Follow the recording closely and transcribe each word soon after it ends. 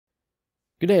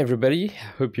Good day everybody,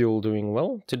 hope you're all doing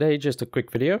well. Today just a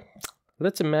quick video.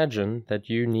 Let's imagine that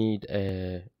you need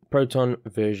a Proton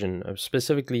version,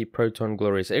 specifically Proton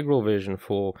Glorious Eggroll version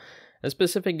for a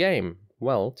specific game.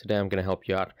 Well, today I'm going to help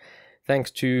you out.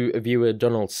 Thanks to a viewer,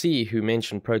 Donald C, who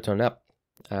mentioned ProtonUp.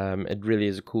 It really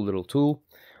is a cool little tool.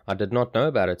 I did not know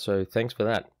about it, so thanks for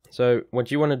that. So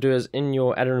what you want to do is in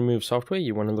your add and remove software,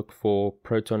 you want to look for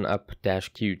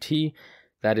ProtonUp-Qt.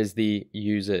 That is the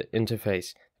user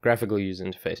interface. Graphical user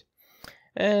interface,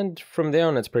 and from there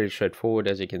on it's pretty straightforward.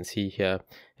 As you can see here,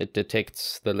 it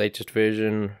detects the latest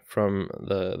version from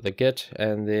the Git,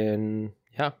 and then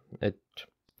it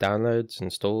downloads,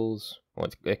 installs, or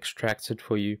it extracts it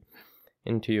for you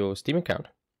into your Steam account.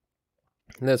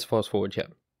 Let's fast forward here.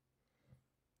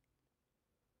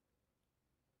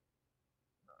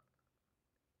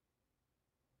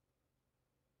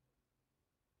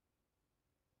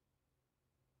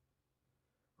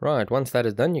 Right, once that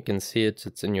is done, you can see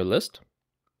it's in your list.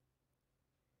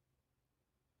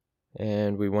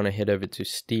 And we want to head over to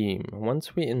Steam.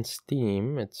 Once we're in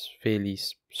Steam, it's fairly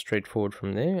straightforward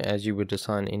from there, as you would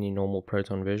assign any normal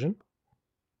Proton version.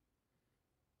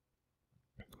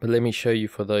 But let me show you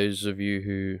for those of you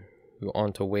who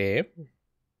aren't aware.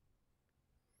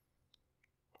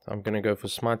 I'm going to go for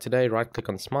SMITE today. Right click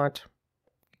on SMITE,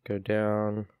 go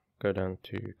down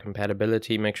to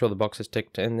compatibility, make sure the box is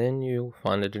ticked, and then you'll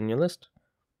find it in your list.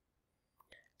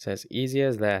 It's as easy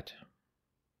as that.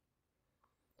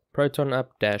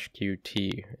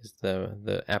 ProtonUp-Qt is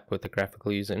the app with the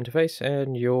graphical user interface,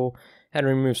 and your add and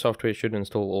remove software should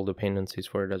install all dependencies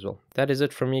for it as well. That is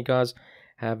it from me, guys.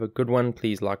 Have a good one.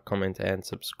 Please like, comment, and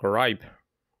subscribe.